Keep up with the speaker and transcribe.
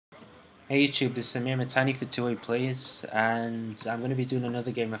Hey YouTube, this is Amir Matani for 2-Way Players, and I'm going to be doing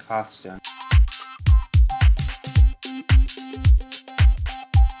another game of Hearthstone.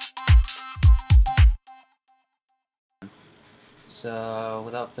 So,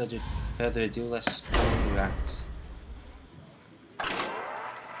 without further ado, let's just play ranked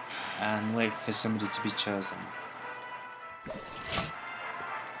and wait for somebody to be chosen.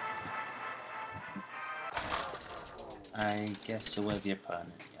 I guess we're the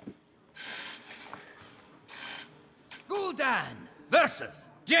opponent, yeah. Gul'dan versus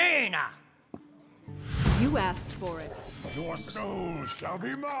Jaina. You asked for it. Your soul shall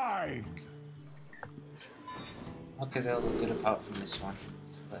be mine. Okay, they'll look good apart from this one,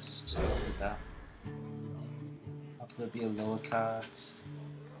 so let's start with that. Hopefully there'll be a lower cards.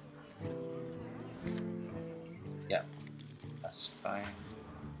 Yeah, that's fine.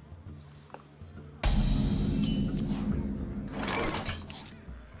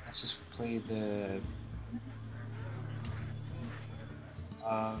 Let's just play the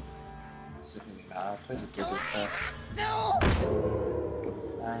it's really not. I'll play the Blizzard first. No!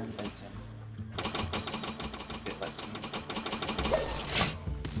 And then 10. It lets me.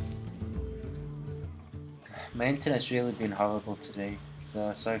 My internet's really been horrible today,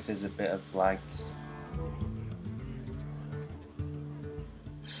 so sorry if there's a bit of lag.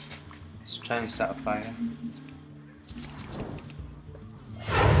 Let's try and start a fire.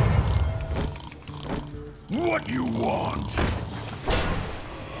 What you want?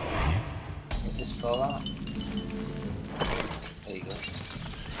 Get this fall out. There you go.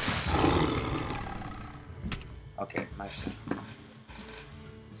 Okay, my turn.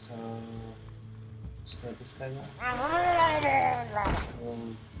 So, start this guy out. Well,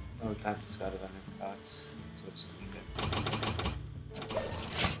 no, we can't discard of any cards, so we'll just leave it.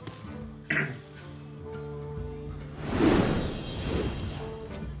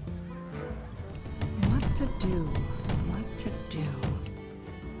 What to do? What to do?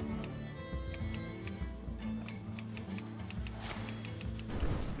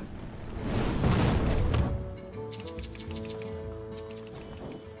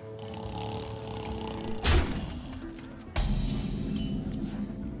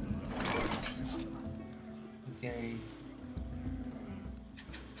 Okay.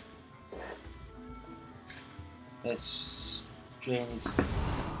 Let's drain his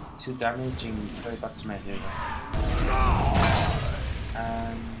 2 damage and throw it back to my hero.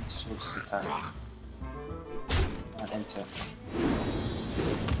 And we'll just attack. And enter.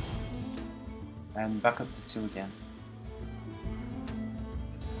 And back up to 2 again.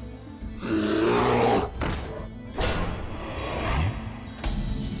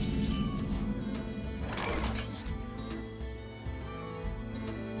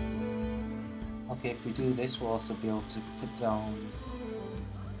 Okay, if we do this, we'll also be able to put down.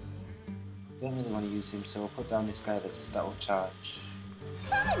 Don't really want to use him, so we'll put down this guy that will charge.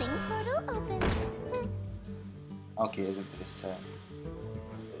 Summoning portal open. Okay, it isn't for this turn.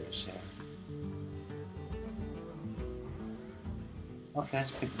 It's a bit of a shame. Okay,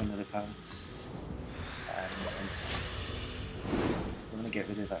 let's pick up another card. And enter. I'm gonna get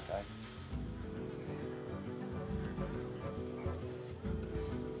rid of that guy.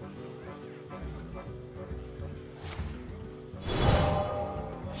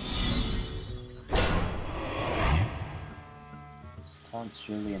 This taunt's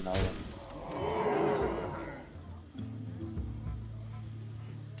really annoying.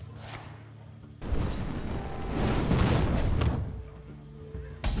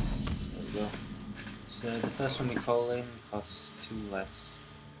 So the first one we call in costs 2 less,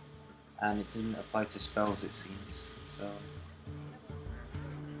 and it didn't apply to spells it seems, so...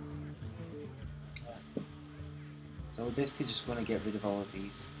 Okay. So we're basically just going to get rid of all of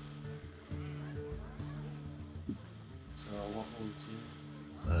these. So what we'll do...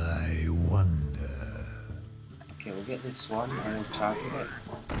 I wonder. Okay, we'll get this one and we'll charge with it.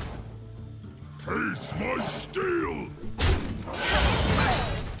 Taste my steel!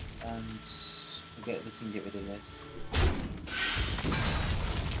 And we'll get this and get rid of this.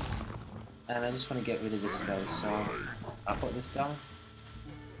 And I just want to get rid of this guy, so I'll put this down.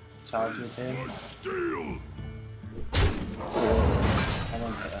 Charge with him. My steel! And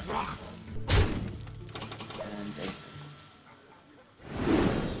then hit her. And enter.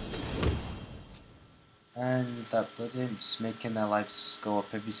 And that blood imp's making their lives go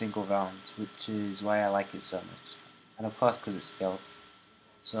up every single round, which is why I like it so much. And of course because it's stealth.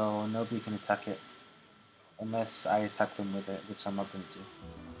 So nobody can attack it. Unless I attack them with it, which I'm not going to do.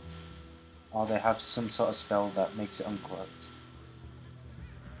 Or they have some sort of spell that makes it uncloaked.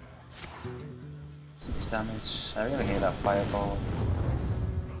 6 damage. I really hate that fireball.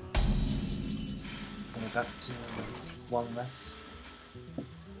 got to one less.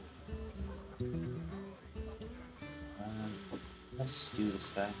 Let's do this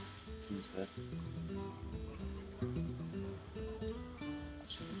guy. Seems good.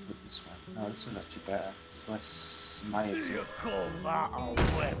 Should we put this one? No, this one's actually better. It's less Maya You to. call that a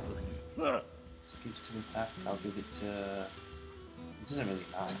weapon? Huh. So give to attack. I'll give it to. It doesn't really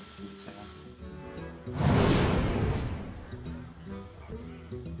matter. Give it to him.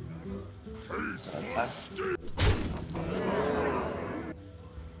 So attack.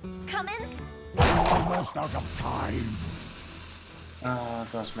 Coming? Almost out of time. Oh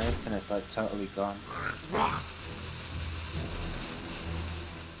gosh, my internet's like totally gone.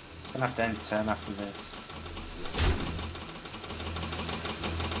 Just gonna have to end turn after this.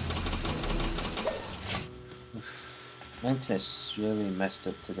 My internet's really messed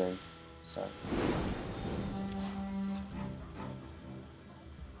up today, so.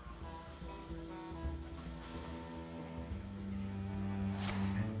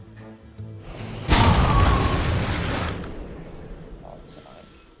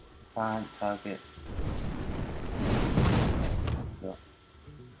 Can't target. No.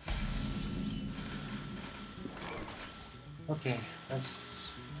 Okay, let's.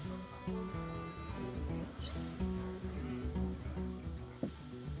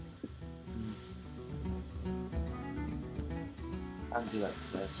 Can't do that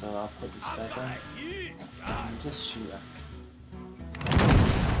today, so I'll put this guy down and just shoot her.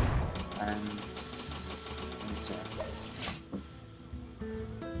 And turn.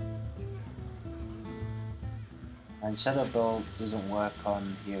 And Shadow Ball doesn't work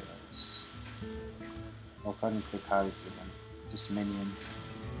on heroes, according to the character, just minions.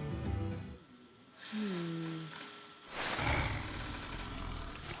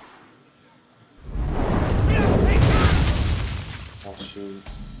 Oh shoot.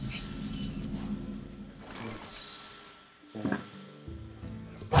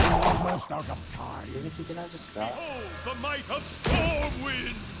 Almost out of time. Seriously, did I just start? Oh, the might of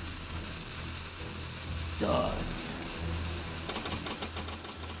Stormwind! Done.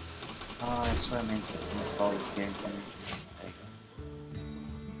 Oh, I swear I'm interested in this call this game for me. There you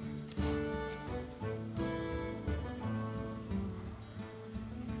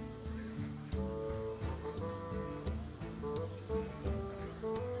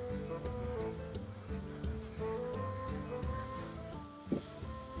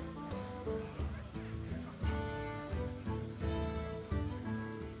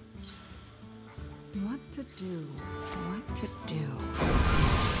What to do? What to do?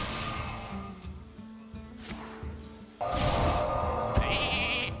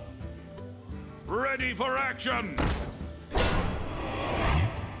 Ready for action!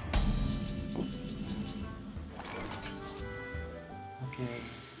 Okay.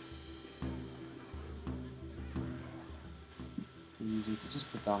 Easy,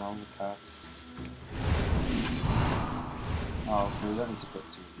 just put down all the cards. Oh, okay, we don't need to put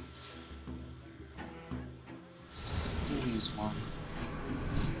two of these. Still use one.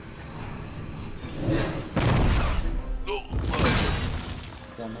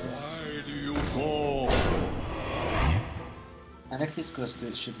 Why do you call? And if this goes through,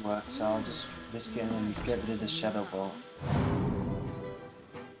 it should work, so I'll just risk it and get rid of the Shadow Ball.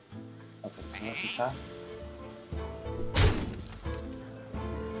 Okay, so let's attack.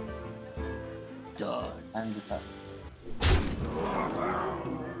 Done. And attack.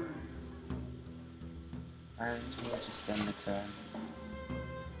 And we'll just end the turn.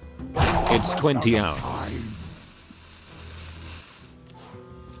 It's 20 hours.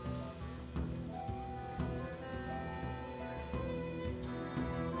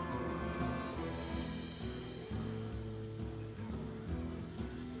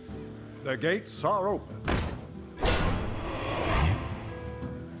 The gates are open.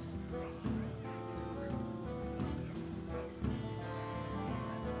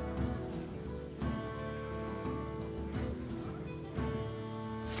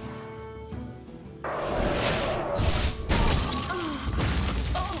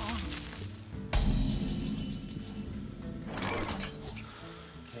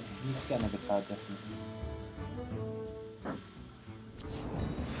 Okay, need to get another card, definitely.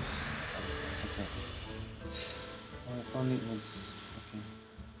 Okay. Well, if only it was... Okay.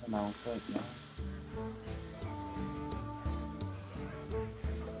 Come on, put it down.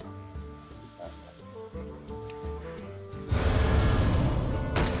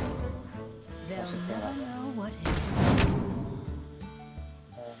 They'll never know what hit.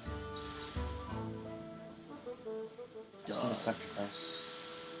 Just gonna sacrifice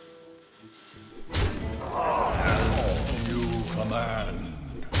these two. You command.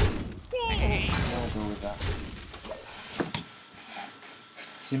 I'll go with that.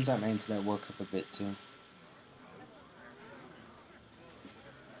 seems like my internet woke up a bit too.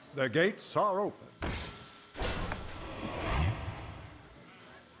 The gates are open.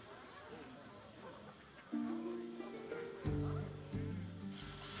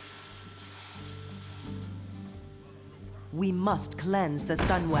 We must cleanse the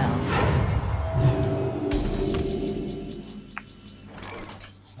Sunwell.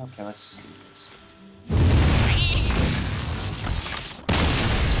 Okay, let's see this.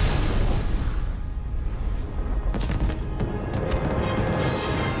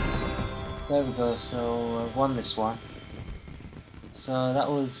 There we go, so I won this one. So that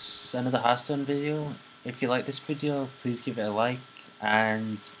was another Hearthstone video. If you like this video, please give it a like,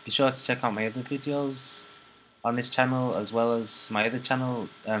 and be sure to check out my other videos on this channel as well as my other channel,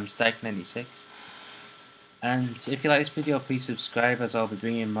 Stike96. And if you like this video, please subscribe, as I'll be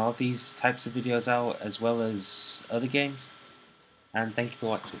bringing more of these types of videos out as well as other games. And thank you for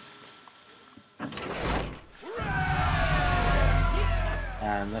watching.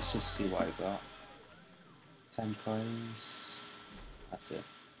 And let's just see what I got. 10 coins. That's it.